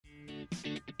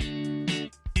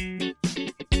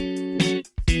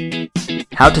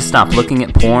How to stop looking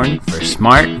at porn for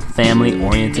smart,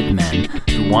 family-oriented men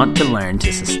who want to learn to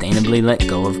sustainably let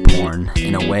go of porn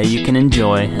in a way you can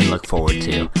enjoy and look forward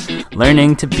to.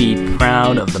 Learning to be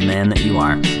proud of the man that you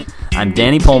are. I'm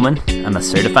Danny Pullman. I'm a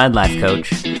certified life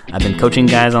coach. I've been coaching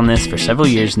guys on this for several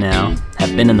years now,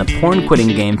 have been in the porn quitting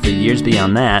game for years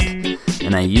beyond that,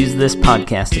 and I use this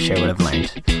podcast to share what I've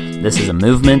learned. This is a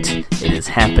movement. It is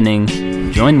happening.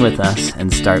 Join with us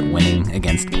and start winning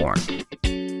against porn.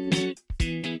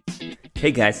 Hey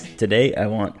guys, today I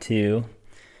want to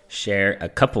share a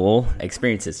couple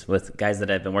experiences with guys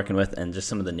that I've been working with and just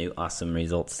some of the new awesome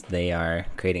results they are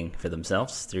creating for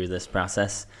themselves through this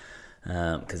process,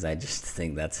 because I just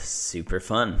think that's super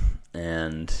fun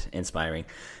and inspiring.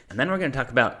 And then we're going to talk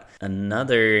about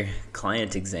another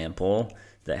client example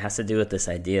that has to do with this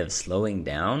idea of slowing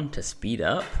down to speed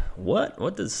up.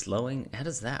 How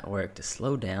does that work, to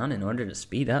slow down in order to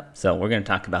speed up? So we're going to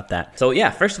talk about that. So yeah,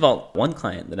 first of all, one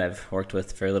client that I've worked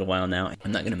with for a little while now,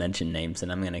 I'm not going to mention names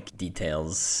and I'm going to keep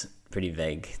details pretty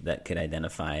vague that could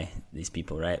identify these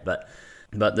people, right? But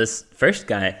this first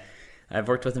guy, I've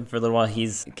worked with him for a little while.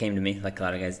 He's came to me like a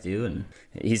lot of guys do, and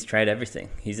he's tried everything.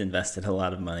 He's invested a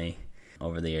lot of money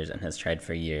over the years and has tried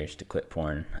for years to quit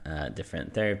porn,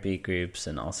 different therapy groups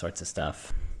and all sorts of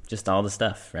stuff, just all the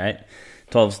stuff, right?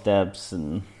 12 steps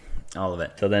and all of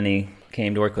it. So then he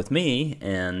came to work with me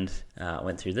and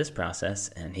went through this process,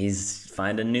 and he's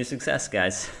finding new success,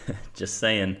 guys. Just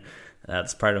saying.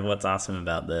 That's part of what's awesome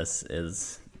about this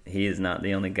is he is not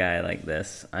the only guy like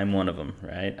this. I'm one of them,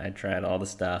 right? I tried all the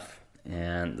stuff,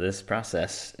 and this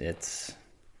process, it's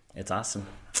awesome.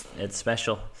 It's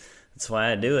special. That's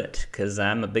why I do it, because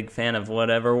I'm a big fan of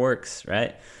whatever works,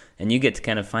 right? And you get to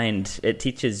kind of find, it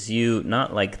teaches you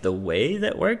not like the way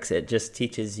that works, it just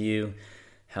teaches you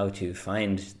how to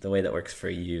find the way that works for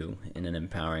you in an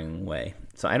empowering way.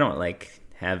 So I don't like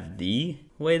have the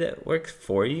way that works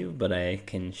for you, but I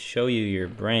can show you your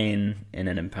brain in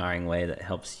an empowering way that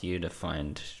helps you to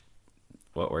find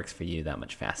what works for you that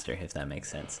much faster, if that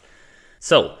makes sense.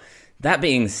 So that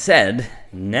being said,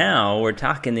 now we're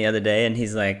talking the other day, and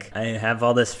he's like, I have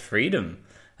all this freedom.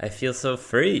 I feel so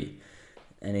free.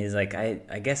 And he's like,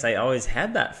 I guess I always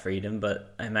had that freedom,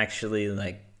 but I'm actually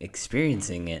like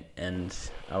experiencing it and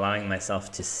allowing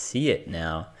myself to see it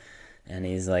now. And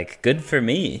he's like, good for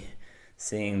me,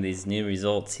 seeing these new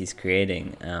results he's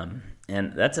creating.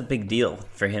 And that's a big deal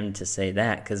for him to say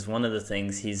that, because one of the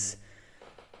things he's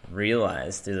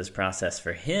realized through this process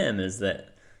for him is that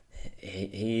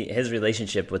his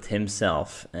relationship with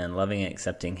himself and loving and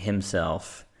accepting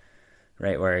himself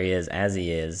right where he is as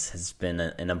he is has been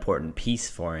an important piece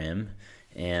for him,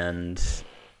 and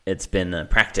it's been a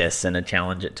practice and a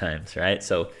challenge at times, right?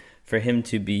 So for him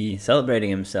to be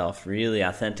celebrating himself really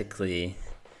authentically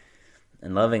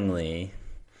and lovingly,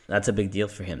 that's a big deal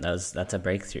for him. That's a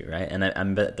breakthrough, right? And I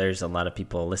bet there's a lot of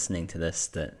people listening to this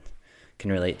that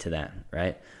can relate to that,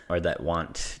 right? Or that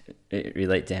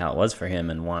relate to how it was for him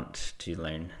and want to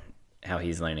learn how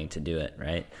he's learning to do it,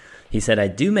 right? He said, I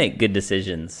do make good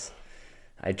decisions.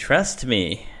 I trust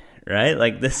me, right?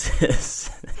 Like, this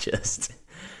is just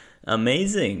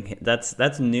amazing.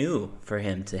 That's new for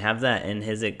him to have that in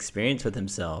his experience with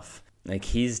himself. Like,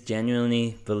 he's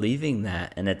genuinely believing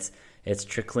that, and it's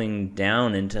trickling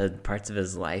down into parts of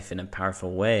his life in a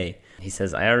powerful way. He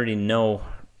says, I already know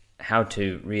how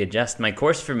to readjust my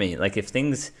course for me. Like, if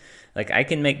things, like, I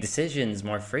can make decisions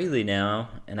more freely now,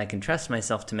 and I can trust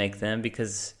myself to make them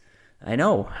because I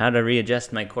know how to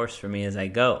readjust my course for me as I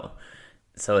go.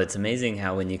 So it's amazing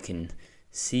how when you can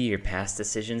see your past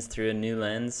decisions through a new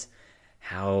lens,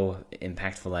 how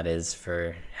impactful that is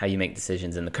for how you make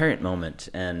decisions in the current moment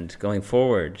and going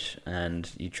forward, and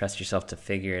you trust yourself to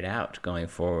figure it out going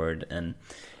forward. And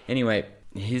anyway,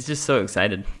 he's just so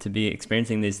excited to be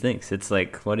experiencing these things. It's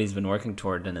like what he's been working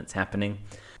toward, and it's happening.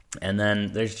 And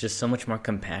then there's just so much more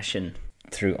compassion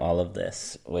through all of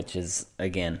this, which is,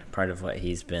 again, part of what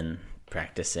he's been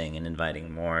practicing and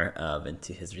inviting more of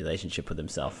into his relationship with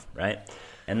himself, right?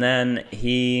 And then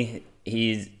he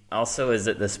also is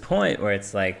at this point where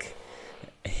it's like,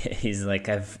 he's like,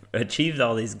 I've achieved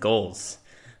all these goals.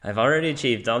 I've already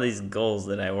achieved all these goals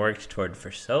that I worked toward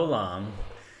for so long.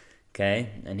 Okay,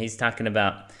 and he's talking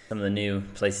about some of the new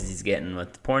places he's getting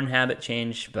with the porn habit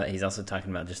change, but he's also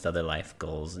talking about just other life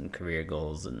goals and career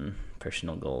goals and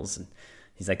personal goals. And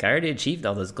he's like, I already achieved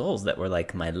all those goals that were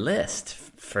like my list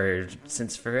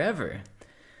since forever.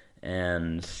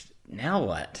 And now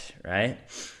what, right?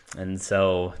 And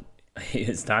so he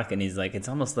was talking, he's like, it's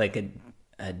almost like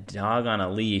a dog on a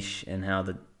leash, and how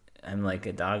I'm like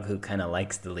a dog who kind of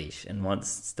likes the leash and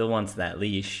still wants that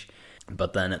leash.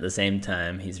 But then at the same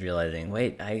time, he's realizing,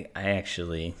 wait, I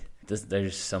actually,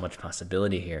 there's so much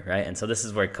possibility here, right? And so this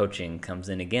is where coaching comes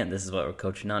in again. This is what we're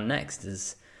coaching on next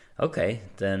is, okay,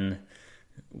 then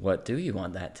what do you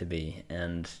want that to be?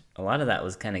 And a lot of that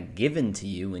was kind of given to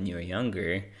you when you were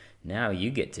younger. Now you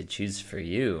get to choose for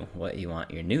you what you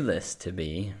want your new list to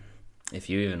be, if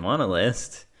you even want a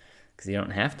list, because you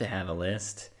don't have to have a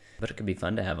list. But it could be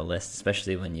fun to have a list,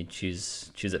 especially when you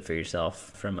choose it for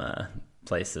yourself from a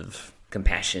place of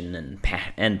compassion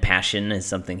and passion is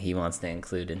something he wants to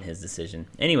include in his decision.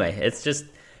 Anyway,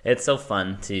 it's so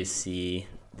fun to see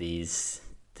these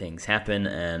things happen,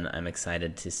 and I'm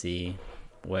excited to see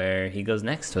where he goes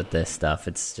next with this stuff.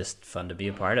 It's just fun to be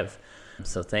a part of.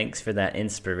 So thanks for that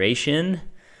inspiration.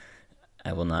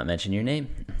 I will not mention your name.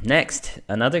 Next,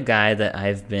 another guy that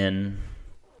I've been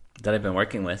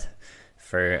working with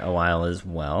for a while as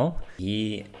well.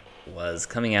 He was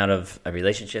coming out of a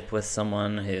relationship with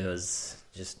someone who was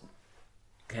just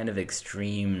kind of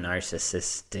extreme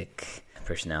narcissistic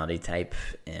personality type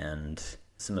and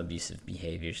some abusive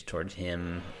behaviors toward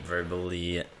him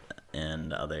verbally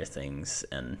and other things,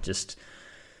 and just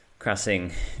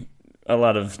crossing a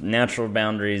lot of natural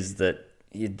boundaries that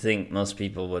you'd think most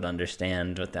people would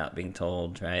understand without being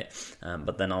told, right?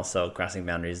 But then also crossing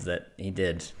boundaries that he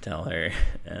did tell her.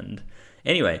 And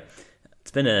anyway,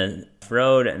 it's been a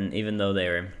road, and even though they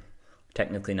were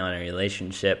technically not in a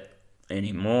relationship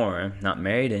anymore, not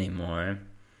married anymore,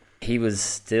 he was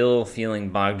still feeling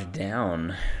bogged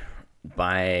down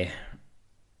by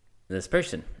this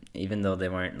person, even though they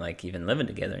weren't like even living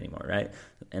together anymore, right?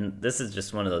 And this is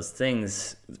just one of those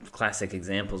things, classic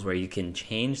examples where you can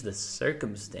change the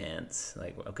circumstance.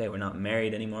 Like, okay, we're not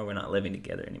married anymore, we're not living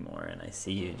together anymore, and I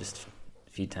see you just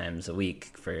a few times a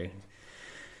week for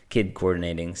kid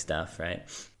coordinating stuff, right?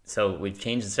 So we've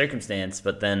changed the circumstance,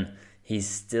 but then he's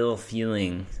still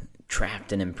feeling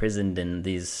trapped and imprisoned in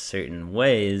these certain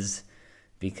ways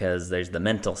because there's the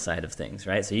mental side of things,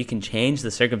 right? So you can change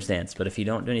the circumstance, but if you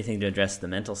don't do anything to address the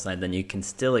mental side, then you can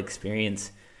still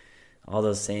experience all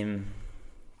those same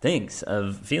things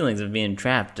of feelings of being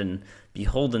trapped and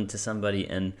beholden to somebody.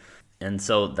 And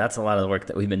so that's a lot of the work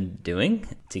that we've been doing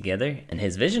together. And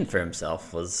his vision for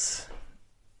himself was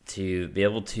to be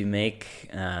able to make,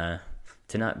 to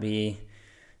not be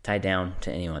tied down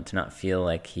to anyone, to not feel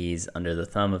like he's under the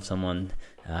thumb of someone,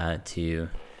 to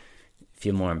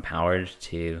feel more empowered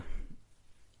to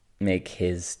make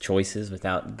his choices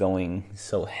without going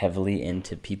so heavily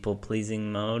into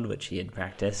people-pleasing mode, which he had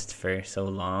practiced for so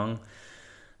long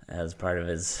as part of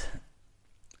his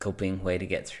coping way to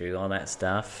get through all that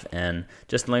stuff, and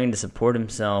just learn to support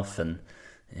himself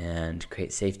and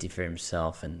create safety for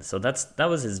himself. And so that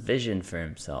was his vision for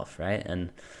himself, right?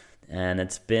 And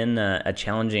it's been a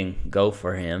challenging go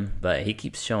for him, but he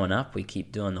keeps showing up. We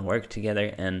keep doing the work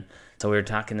together. And so we were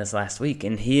talking this last week,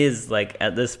 and he is like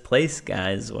at this place,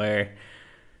 guys, where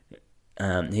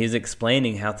he's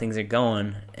explaining how things are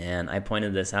going. And I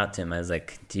pointed this out to him. I was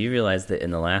like, do you realize that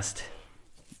in the last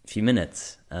few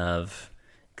minutes of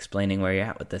explaining where you're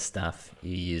at with this stuff,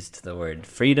 you used the word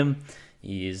freedom,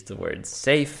 you used the word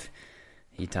safe,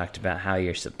 you talked about how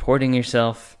you're supporting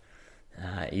yourself.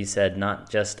 You said not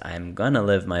just I'm gonna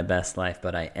live my best life,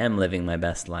 but I am living my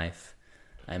best life.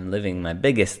 I'm living my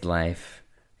biggest life,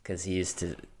 because he used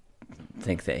to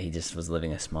think that he just was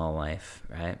living a small life,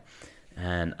 right?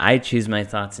 And I choose my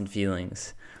thoughts and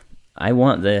feelings. I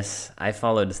want this. I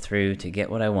followed through to get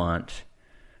what I want,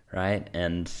 right?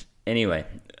 And anyway,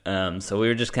 so we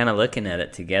were just kind of looking at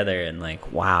it together and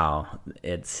like, wow,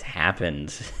 it's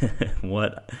happened.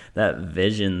 What that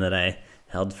vision that I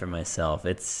held for myself,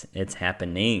 it's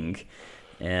happening.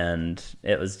 And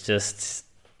it was just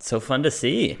so fun to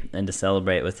see and to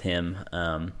celebrate with him.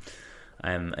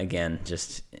 I'm, again,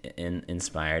 just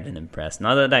inspired and impressed.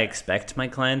 Not that I expect my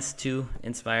clients to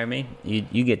inspire me.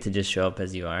 You get to just show up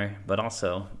as you are. But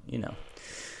also,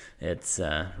 it's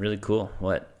really cool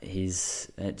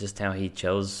just how he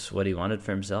chose what he wanted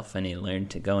for himself, and he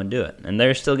learned to go and do it. And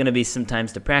there's still going to be some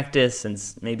times to practice and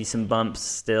maybe some bumps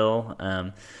still.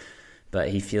 But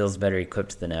he feels better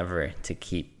equipped than ever to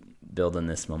keep building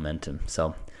this momentum.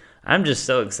 So I'm just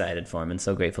so excited for him and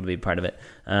so grateful to be part of it.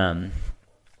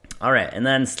 All right, and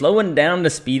then slowing down to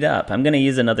speed up. I'm going to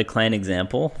use another client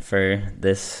example for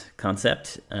this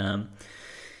concept.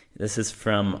 This is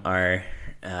from our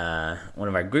one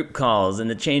of our group calls in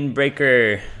the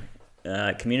Chainbreaker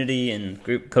community and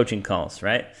group coaching calls,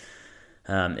 right?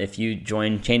 If you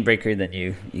join Chainbreaker, then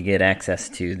you get access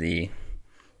to the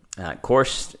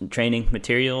course training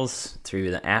materials through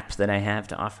the app that I have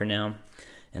to offer now.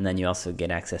 And then you also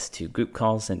get access to group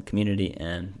calls and community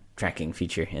and tracking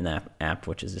feature in that app,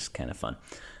 which is just kind of fun,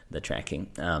 the tracking.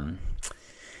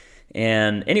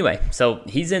 And anyway, so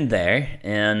he's in there,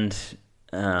 and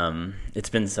it's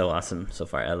been so awesome so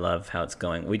far. I love how it's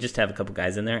going. We just have a couple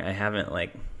guys in there. I haven't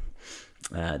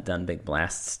done big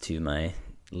blasts to my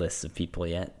list of people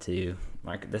yet to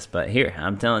market this, but here,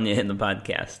 I'm telling you in the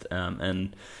podcast,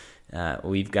 and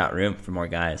we've got room for more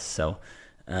guys. So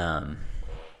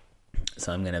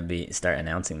I'm going to start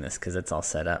announcing this because it's all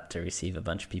set up to receive a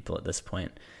bunch of people at this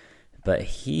point. But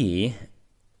he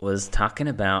was talking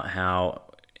about how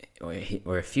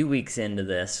we're a few weeks into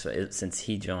this since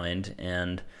he joined,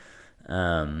 and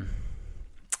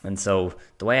so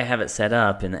the way I have it set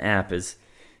up in the app is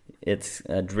it's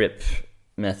a drip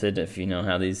method, if you know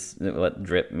what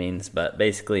drip means. But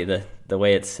basically the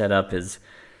way it's set up is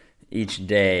each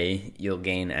day you'll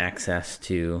gain access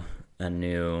to a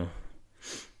new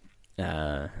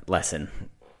lesson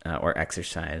or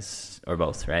exercise or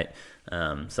both, right?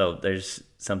 So there's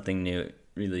something new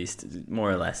released more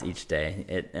or less each day.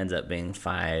 It ends up being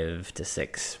 5 to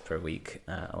 6 per week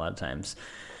a lot of times.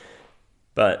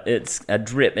 But it's a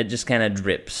drip. It just kind of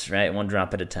drips, right? One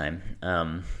drop at a time.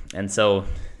 And so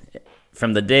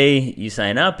from the day you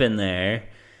sign up in there,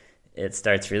 it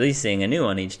starts releasing a new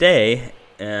one each day.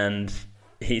 And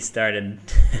he started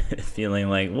feeling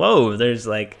like, whoa,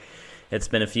 it's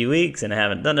been a few weeks and I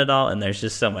haven't done it all. And there's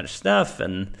just so much stuff.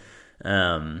 And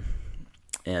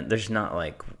there's not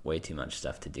way too much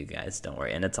stuff to do, guys. Don't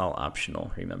worry. And it's all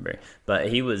optional, remember. But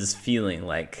he was feeling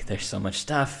like there's so much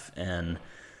stuff, and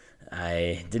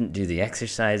I didn't do the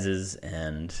exercises,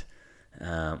 and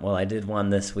I did one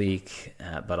this week,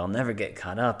 but I'll never get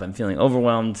caught up. I'm feeling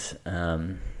overwhelmed.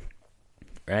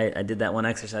 Right? I did that one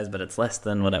exercise, but it's less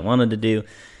than what I wanted to do.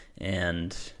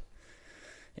 And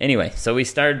anyway, so we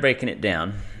started breaking it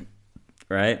down,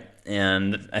 right?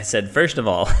 And I said, first of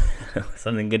all,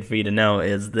 something good for you to know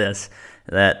is this,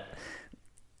 that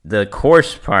the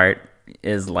course part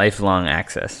is lifelong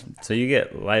access. So you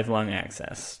get lifelong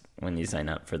access when you sign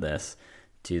up for this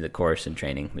to the course and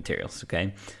training materials,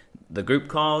 okay? The group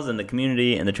calls and the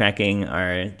community and the tracking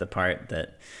are the part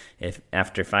that if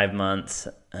after 5 months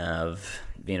of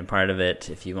being a part of it,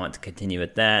 if you want to continue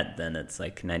with that, then it's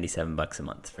 $97 a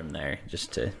month from there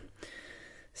just to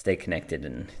stay connected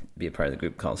and be a part of the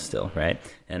group calls still, right?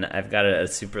 And I've got a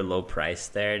super low price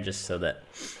there just so that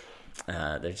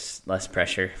there's less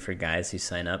pressure for guys who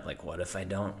sign up. What if I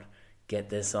don't get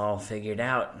this all figured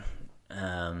out?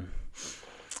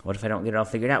 What if I don't get it all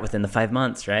figured out within the 5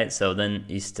 months, right? So then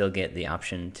you still get the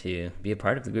option to be a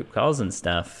part of the group calls and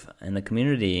stuff and the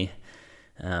community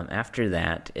after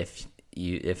that if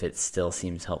it still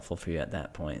seems helpful for you at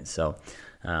that point. So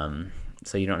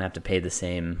you don't have to pay the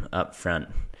same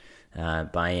upfront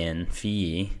buy-in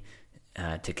fee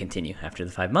to continue after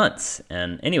the 5 months.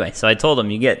 And anyway, so I told him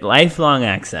you get lifelong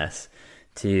access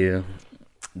to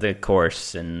the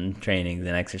course and trainings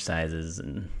and exercises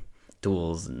and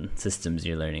tools and systems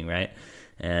you're learning, right?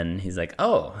 And he's like,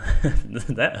 oh,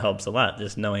 that helps a lot,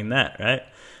 just knowing that, right?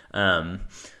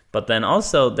 But then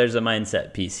also there's a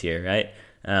mindset piece here,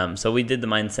 right? So we did the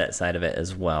mindset side of it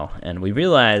as well. And we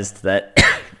realized that,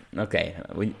 okay,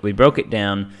 we broke it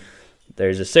down.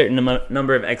 There's a certain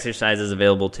number of exercises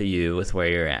available to you with where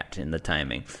you're at in the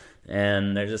timing.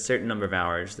 And there's a certain number of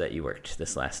hours that you worked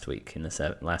this last week in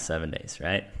the last 7 days,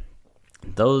 right?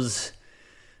 Those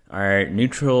are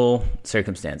neutral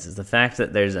circumstances. The fact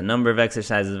that there's a number of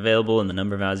exercises available and the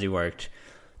number of hours you worked,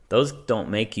 those don't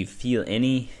make you feel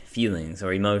any feelings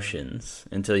or emotions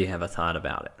until you have a thought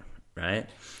about it, right?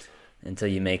 Until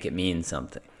you make it mean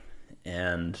something.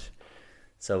 And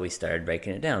so we started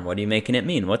breaking it down. What are you making it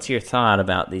mean? What's your thought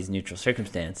about these neutral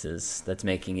circumstances that's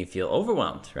making you feel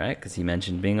overwhelmed, right? Because he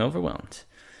mentioned being overwhelmed.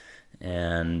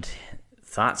 And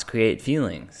thoughts create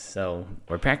feelings. So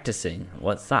we're practicing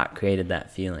what thought created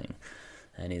that feeling.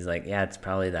 And he's like, yeah, it's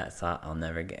probably that thought, I'll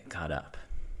never get caught up.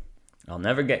 I'll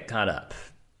never get caught up,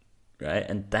 right?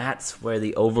 And that's where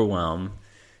the overwhelm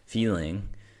feeling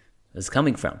is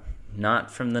coming from.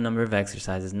 Not from the number of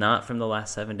exercises, not from the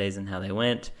last 7 days and how they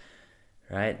went,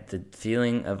 right? The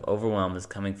feeling of overwhelm is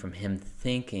coming from him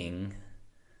thinking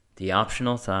the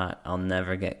optional thought, I'll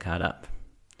never get caught up,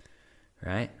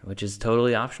 right? Which is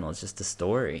totally optional. It's just a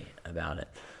story about it.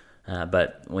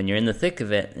 But when you're in the thick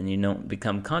of it and you don't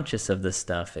become conscious of this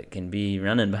stuff, it can be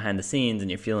running behind the scenes and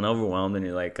you're feeling overwhelmed and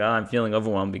you're like, oh, I'm feeling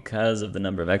overwhelmed because of the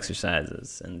number of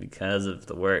exercises and because of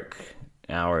the work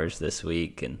hours this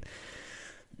week.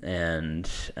 And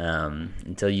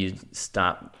until you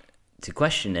stop to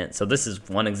question it. So this is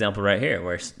one example right here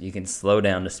where you can slow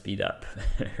down to speed up,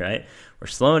 right? We're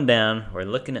slowing down, we're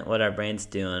looking at what our brain's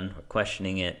doing, we're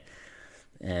questioning it,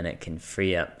 and it can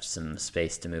free up some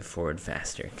space to move forward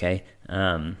faster, okay?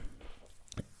 And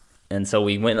so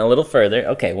we went a little further.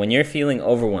 Okay, when you're feeling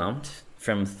overwhelmed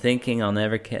from thinking I'll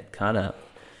never get caught up,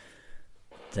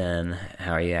 then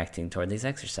how are you acting toward these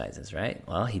exercises, right?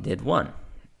 Well, he did one,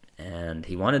 and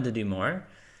he wanted to do more,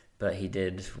 but he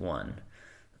did one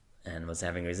and was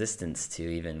having resistance to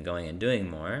even going and doing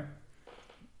more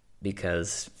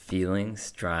because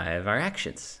feelings drive our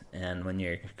actions. And when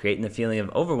you're creating the feeling of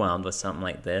overwhelmed with something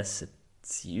like this,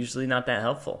 it's usually not that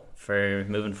helpful for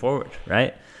moving forward,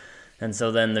 right? And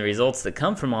so then the results that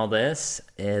come from all this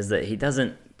is that he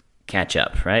doesn't catch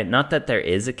up, right? Not that there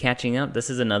is a catching up. This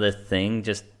is another thing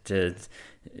just to,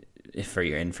 for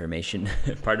your information,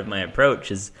 part of my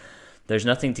approach is there's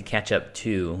nothing to catch up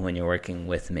to when you're working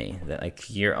with me. That like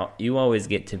you always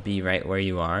get to be right where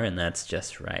you are, and that's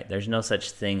just right. There's no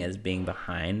such thing as being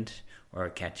behind or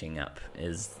catching up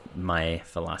is my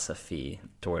philosophy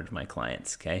toward my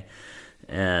clients, okay?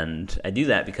 And I do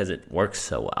that because it works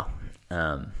so well.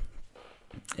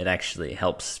 It actually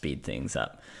helps speed things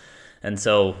up. And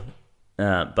so,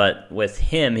 but with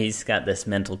him, he's got this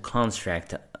mental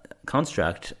construct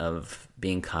of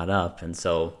being caught up, and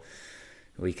so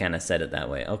we kind of said it that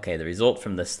way. Okay, the result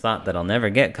from this thought that I'll never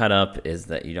get caught up is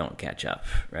that you don't catch up,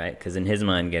 right? Because in his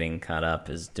mind, getting caught up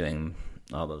is doing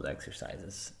all those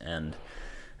exercises. And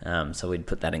so we'd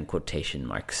put that in quotation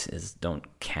marks, is don't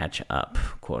catch up,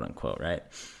 quote unquote, right?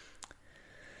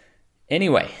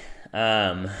 Anyway,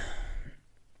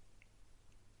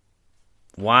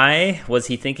 why was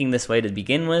he thinking this way to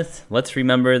begin with? Let's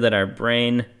remember that our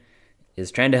brain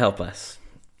is trying to help us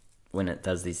when it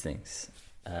does these things.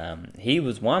 He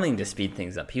was wanting to speed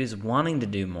things up. He was wanting to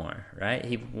do more, right?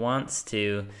 He wants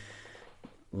to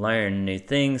learn new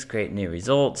things, create new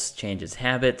results, change his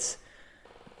habits.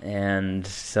 And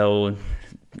so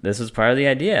this was part of the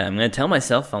idea. I'm going to tell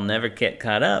myself I'll never get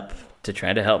caught up to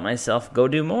try to help myself go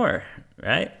do more,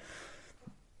 right?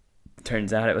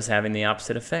 Turns out it was having the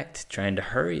opposite effect, trying to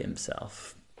hurry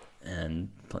himself and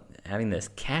having this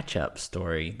catch-up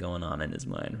story going on in his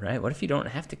mind, right? What if you don't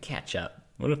have to catch up?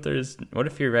 What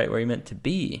if you're right where you're meant to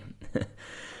be?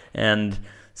 And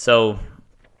so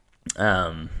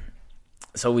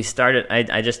we started,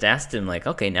 I just asked him, like,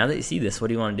 okay, now that you see this, what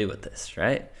do you want to do with this,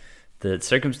 right? The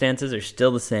circumstances are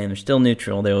still the same. They're still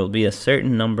neutral. There will be a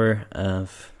certain number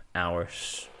of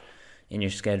hours in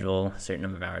your schedule, a certain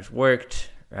number of hours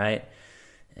worked, right?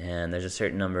 And there's a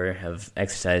certain number of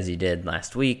exercises you did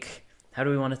last week. How do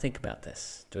we want to think about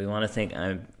this? Do we want to think,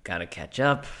 I've got to catch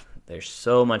up? There's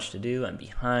so much to do. I'm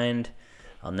behind.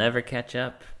 I'll never catch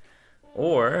up.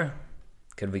 Or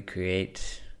could we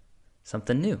create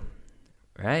something new,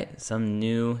 right? Some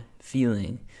new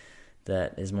feeling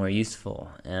that is more useful.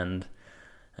 And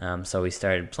so we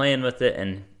started playing with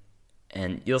it.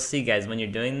 And you'll see, guys, when you're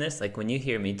doing this, like when you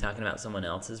hear me talking about someone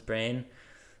else's brain,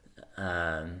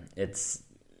 it's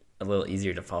a little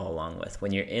easier to follow along with.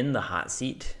 When you're in the hot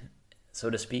seat, so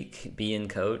to speak, being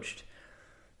coached,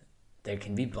 there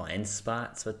can be blind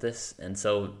spots with this. And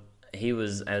so I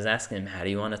was asking him, how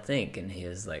do you want to think? And he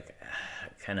was like,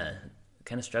 kind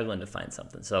of struggling to find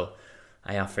something. So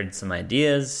I offered some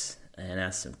ideas and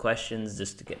asked some questions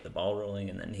just to get the ball rolling.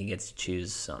 And then he gets to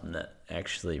choose something that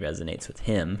actually resonates with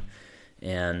him.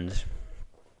 And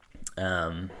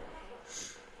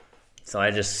so I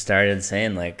just started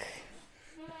saying, like,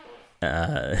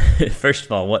 first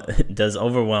of all, what does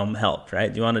overwhelm help,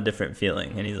 right? Do you want a different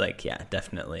feeling? And he's like, yeah,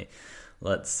 definitely.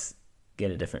 Let's get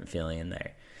a different feeling in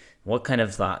there. What kind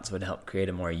of thoughts would help create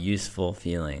a more useful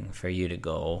feeling for you to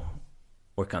go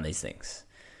work on these things?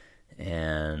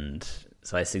 And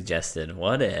so I suggested,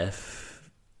 what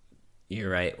if you're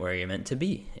right where you're meant to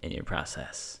be in your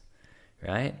process,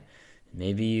 right?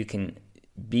 Maybe you can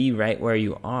be right where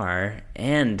you are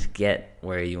and get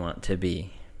where you want to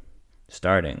be,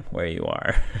 starting where you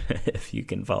are, if you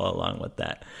can follow along with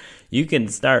that. You can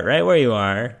start right where you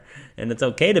are, and it's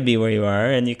okay to be where you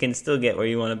are, and you can still get where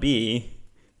you want to be,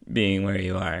 being where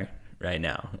you are right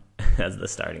now as the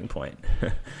starting point,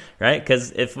 right?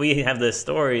 Because if we have this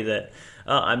story that,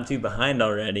 oh, I'm too behind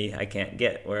already, I can't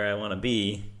get where I want to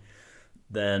be,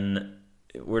 then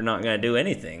we're not going to do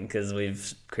anything because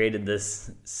we've created this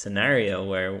scenario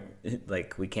where,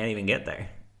 like, we can't even get there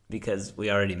because we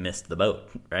already missed the boat,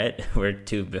 right? We're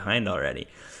too behind already.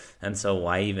 And so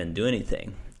why even do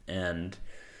anything? And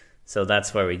so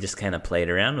that's where we just kind of played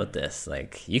around with this.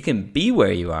 Like, you can be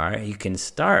where you are, you can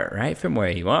start right from where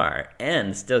you are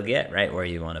and still get right where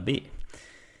you want to be.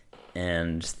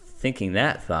 And thinking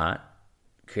that thought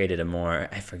created a more,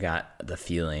 I forgot the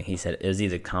feeling. He said it was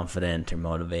either confident or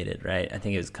motivated, right? I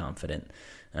think it was confident,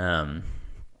 or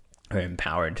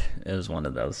empowered. It was one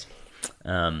of those.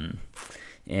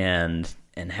 And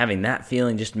having that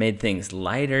feeling just made things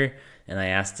lighter. And I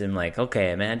asked him, like,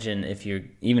 okay, imagine if you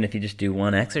just do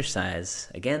one exercise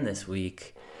again this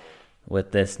week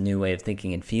with this new way of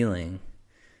thinking and feeling,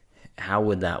 how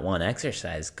would that one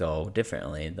exercise go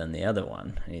differently than the other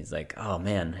one? And he's like, oh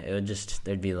man,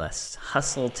 there'd be less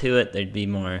hustle to it. There'd be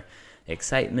more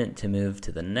excitement to move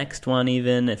to the next one,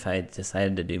 even if I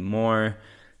decided to do more,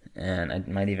 and I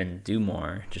might even do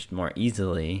more, just more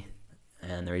easily.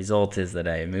 And the result is that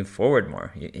I move forward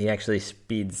more. He actually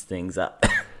speeds things up,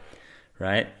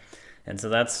 right? And so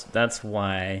that's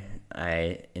why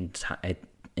I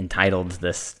entitled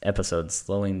this episode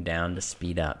 "Slowing Down to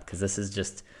Speed Up," because this is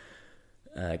just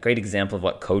a great example of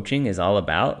what coaching is all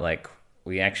about. Like,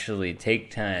 we actually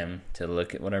take time to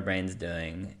look at what our brain's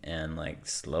doing and like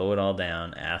slow it all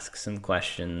down, ask some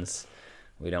questions.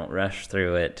 We don't rush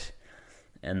through it.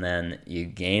 And then you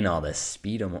gain all this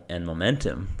speed and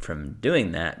momentum from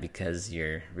doing that because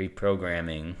you're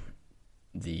reprogramming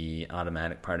the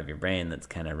automatic part of your brain that's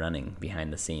kind of running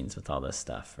behind the scenes with all this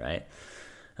stuff, right?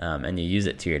 And you use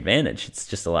it to your advantage. It's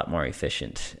just a lot more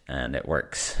efficient and it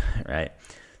works, right?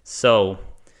 So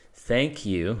thank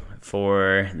you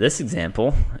for this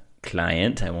example,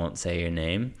 client. I won't say your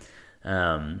name.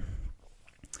 But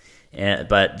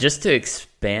just to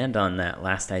expand on that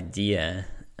last idea,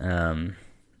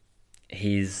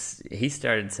 he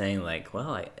started saying like,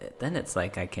 well, then it's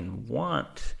like I can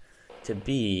want to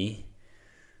be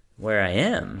where I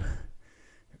am,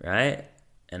 right?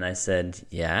 And I said,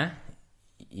 yeah,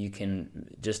 you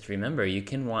can just remember, you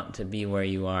can want to be where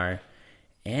you are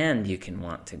and you can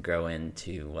want to grow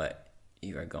into what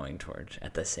you are going towards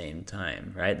at the same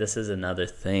time, right? This is another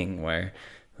thing where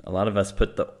a lot of us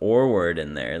put the or word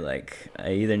in there. Like,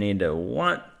 I either need to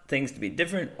want things to be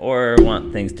different or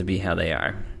want things to be how they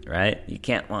are, right? You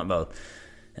can't want both.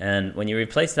 And when you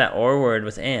replace that or word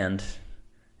with and,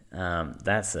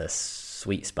 that's a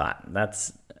sweet spot.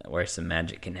 That's where some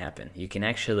magic can happen. You can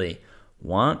actually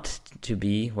want to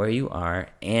be where you are,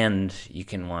 and you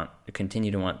can continue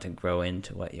to want to grow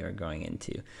into what you're growing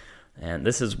into. And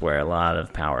this is where a lot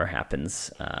of power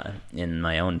happens in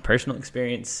my own personal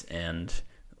experience and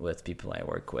with people I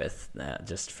work with,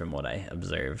 just from what I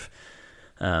observe.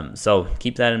 So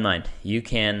keep that in mind. You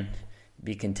can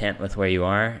be content with where you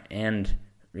are and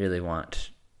really want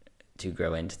to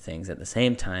grow into things at the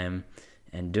same time,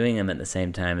 and doing them at the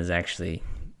same time is actually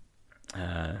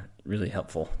really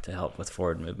helpful to help with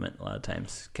forward movement a lot of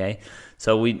times, okay?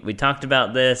 So we talked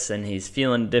about this, and he's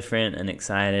feeling different and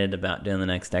excited about doing the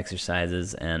next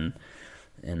exercises, and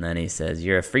then he says,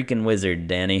 "You're a freaking wizard,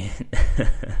 Danny."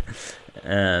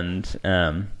 And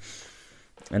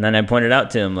then I pointed out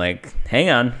to him, like, hang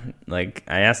on, like,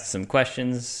 I asked some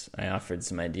questions, I offered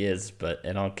some ideas, but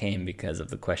it all came because of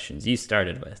the questions you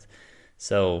started with.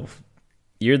 So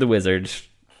you're the wizard.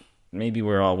 Maybe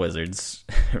we're all wizards,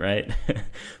 right?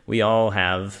 We all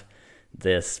have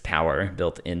this power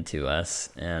built into us.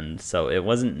 And so it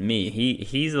wasn't me.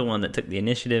 He's the one that took the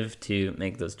initiative to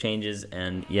make those changes.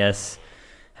 And yes,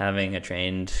 having a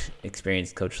trained,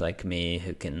 experienced coach like me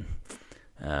who can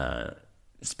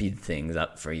speed things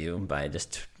up for you by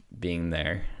just being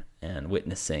there and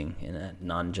witnessing in a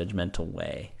non-judgmental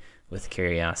way with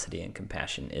curiosity and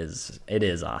compassion is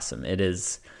awesome. It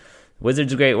is.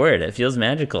 Wizard's a great word. It feels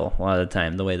magical a lot of the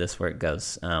time, the way this work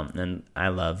goes. And I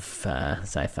love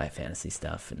sci-fi fantasy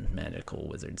stuff and magical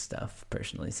wizard stuff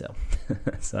personally, so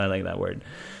so I like that word.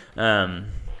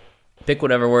 Pick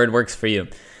whatever word works for you.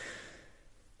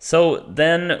 So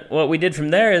then what we did from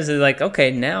there is like,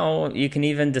 okay, now you can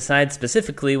even decide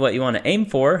specifically what you want to aim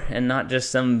for, and not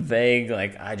just some vague,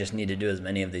 like, I just need to do as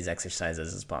many of these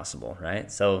exercises as possible,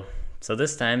 right? So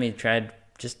this time he tried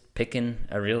just picking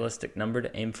a realistic number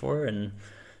to aim for, and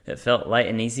it felt light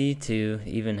and easy to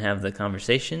even have the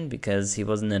conversation because he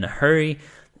wasn't in a hurry,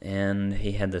 and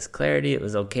he had this clarity. It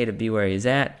was okay to be where he's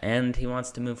at, and he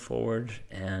wants to move forward,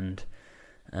 and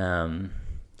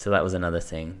so that was another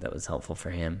thing that was helpful for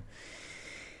him.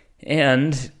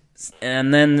 And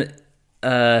then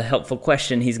a helpful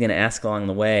question he's going to ask along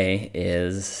the way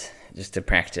is, just to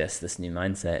practice this new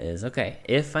mindset, is, okay,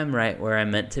 if I'm right where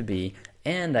I'm meant to be,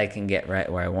 and I can get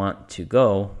right where I want to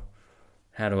go,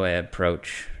 how do I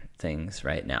approach things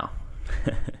right now?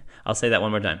 I'll say that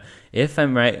one more time. If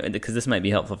I'm right, because this might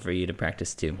be helpful for you to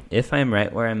practice too. If I'm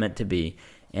right where I'm meant to be,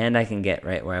 and I can get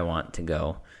right where I want to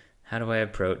go, how do I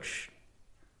approach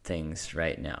things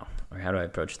right now? Or how do I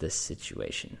approach this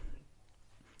situation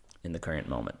in the current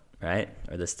moment? right?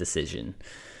 Or this decision,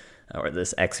 or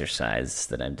this exercise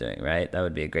that I'm doing, right? That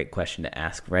would be a great question to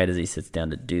ask right as he sits down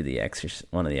to do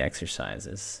one of the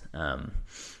exercises.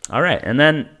 All right, and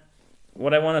then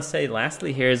what I want to say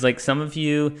lastly here is, like, some of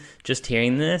you just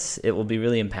hearing this, it will be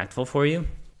really impactful for you.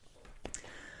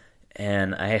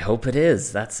 And I hope it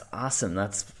is. That's awesome.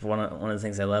 That's one of the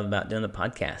things I love about doing the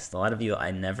podcast. A lot of you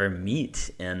I never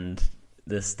meet, and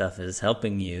this stuff is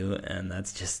helping you, and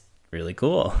that's just really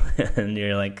cool. And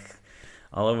you're like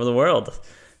all over the world.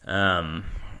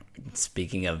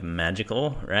 Speaking of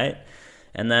magical, right?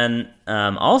 And then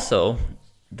also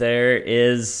there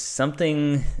is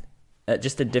something at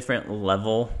just a different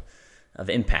level of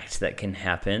impact that can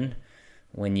happen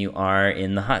when you are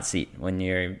in the hot seat, when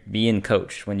you're being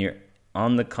coached, when you're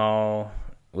on the call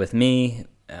with me,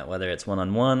 whether it's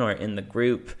one-on-one or in the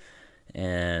group,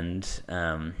 and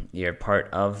you're part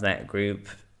of that group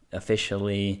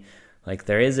officially. Like,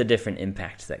 there is a different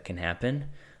impact that can happen.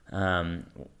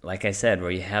 Like I said,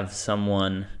 where you have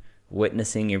someone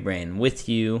witnessing your brain with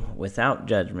you, without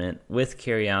judgment, with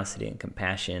curiosity and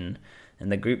compassion. And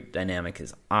the group dynamic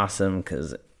is awesome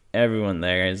because everyone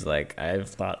there is like, I've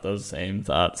thought those same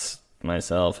thoughts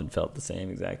myself and felt the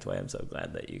same exact way. I'm so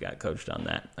glad that you got coached on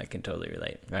that. I can totally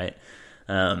relate, right?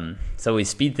 So we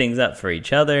speed things up for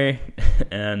each other,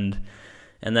 and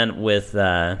then with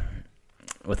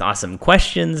awesome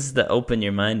questions that open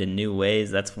your mind in new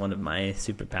ways. That's one of my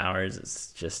superpowers.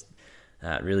 It's just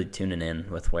really tuning in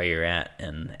with where you're at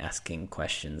and asking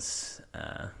questions.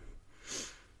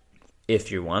 If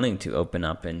you're wanting to open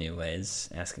up in new ways,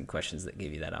 asking questions that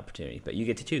give you that opportunity, but you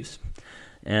get to choose.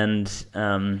 And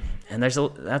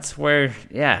that's where,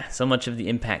 so much of the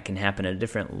impact can happen at a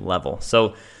different level.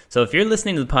 So if you're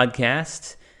listening to the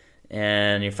podcast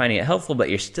and you're finding it helpful, but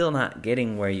you're still not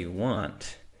getting where you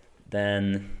want,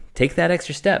 then take that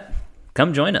extra step.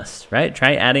 Come join us, right?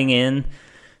 Try adding in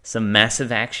some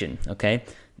massive action, okay?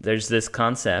 There's this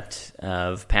concept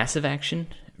of passive action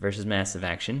versus massive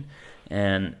action,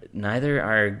 and neither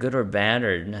are good or bad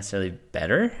or necessarily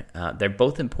better. They're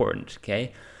both important,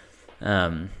 okay?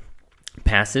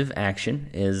 Passive action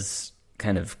is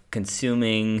kind of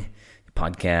consuming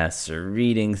podcasts or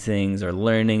reading things or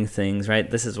learning things, right?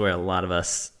 This is where a lot of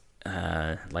us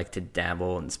like to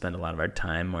dabble and spend a lot of our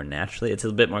time more naturally. It's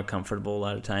a bit more comfortable a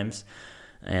lot of times,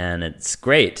 and it's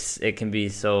great. It can be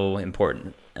so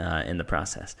important in the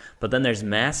process. But then there's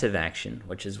massive action,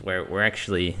 which is where we're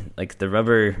actually, like, the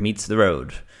rubber meets the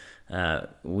road.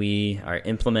 We are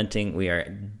implementing, we are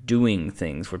doing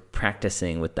things, we're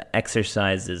practicing with the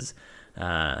exercises,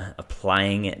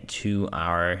 applying it to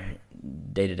our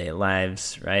day-to-day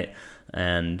lives, right?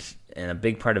 And a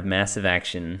big part of massive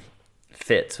action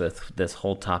fits with this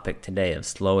whole topic today of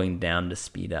slowing down to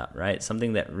speed up, right?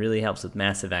 Something that really helps with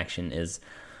massive action is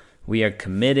we are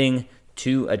committing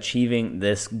to achieving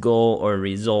this goal or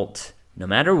result no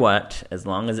matter what, as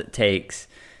long as it takes,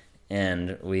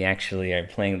 and we actually are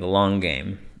playing the long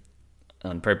game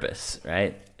on purpose,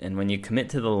 right? And when you commit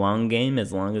to the long game,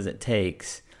 as long as it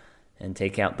takes, and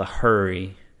take out the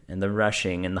hurry and the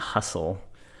rushing and the hustle,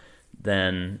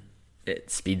 then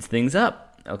it speeds things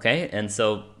up, okay? And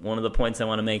so one of the points I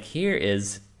want to make here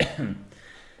is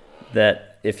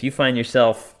that if you find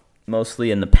yourself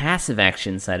mostly in the passive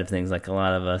action side of things, like a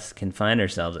lot of us can find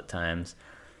ourselves at times,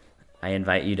 I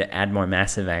invite you to add more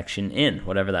massive action in,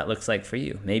 whatever that looks like for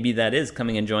you. Maybe that is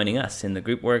coming and joining us in the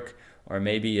group work, or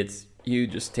maybe it's you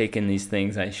just taking these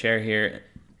things I share here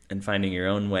and finding your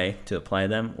own way to apply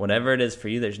them. Whatever it is for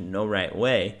you, there's no right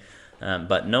way,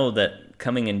 but know that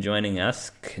coming and joining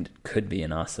us could be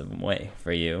an awesome way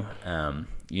for you.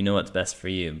 You know what's best for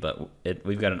you, but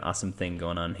we've got an awesome thing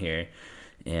going on here,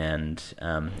 and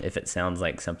if it sounds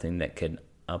like something that could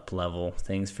up-level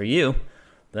things for you,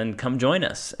 then come join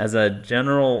us. As a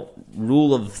general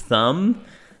rule of thumb,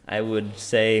 I would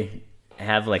say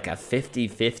have like a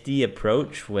 50-50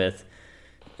 approach with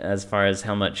as far as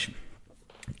how much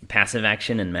passive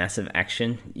action and massive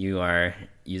action you are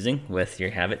using with your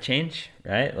habit change,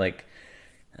 right? Like,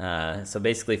 so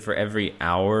basically for every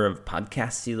hour of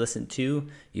podcasts you listen to,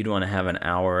 you'd want to have an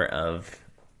hour of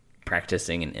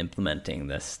practicing and implementing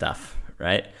this stuff,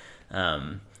 right?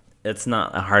 It's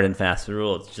not a hard and fast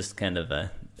rule. It's just kind of a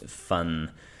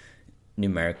fun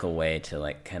numerical way to,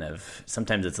 like, kind of,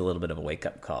 sometimes it's a little bit of a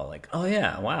wake-up call, like, oh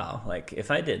yeah, wow, like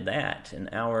if I did that an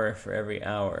hour for every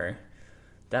hour,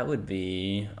 that would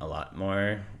be a lot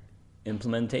more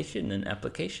implementation and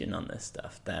application on this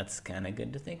stuff. That's kind of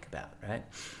good to think about, right?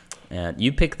 And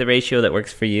you pick the ratio that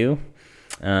works for you.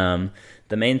 The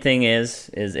main thing is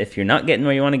if you're not getting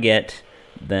where you want to get,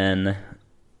 then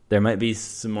there might be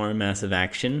some more massive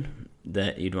action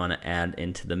that you'd want to add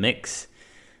into the mix,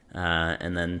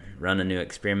 and then run a new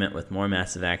experiment with more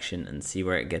massive action and see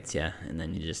where it gets you. And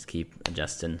then you just keep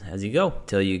adjusting as you go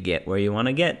till you get where you want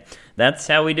to get. That's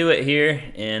how we do it here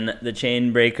in the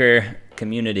Chainbreaker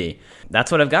community.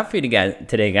 That's what I've got for you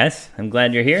today, guys. I'm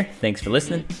glad you're here. Thanks for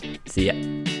listening. See ya.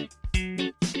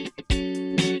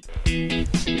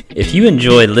 If you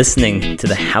enjoy listening to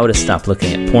the How to Stop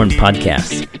Looking at Porn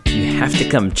podcast, you have to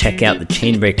come check out the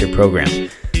Chainbreaker program.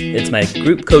 It's my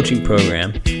group coaching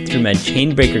program through my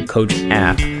Chainbreaker Coach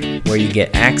app, where you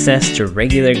get access to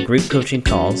regular group coaching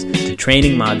calls, to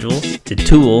training modules, to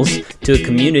tools, to a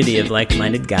community of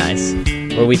like-minded guys,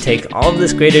 where we take all of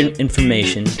this great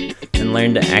information and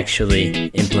learn to actually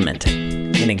implement it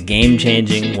in a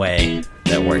game-changing way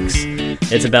that works.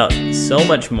 It's about so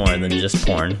much more than just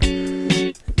porn.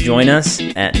 Join us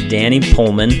at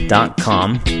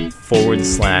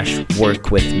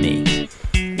dannypohlman.com/work-with-me.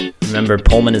 Remember,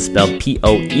 Pohlman is spelled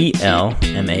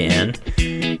Poelman.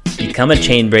 Become a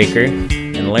chainbreaker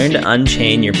and learn to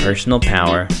unchain your personal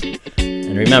power.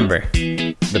 And remember,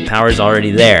 the power is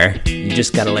already there. You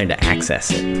just got to learn to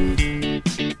access it.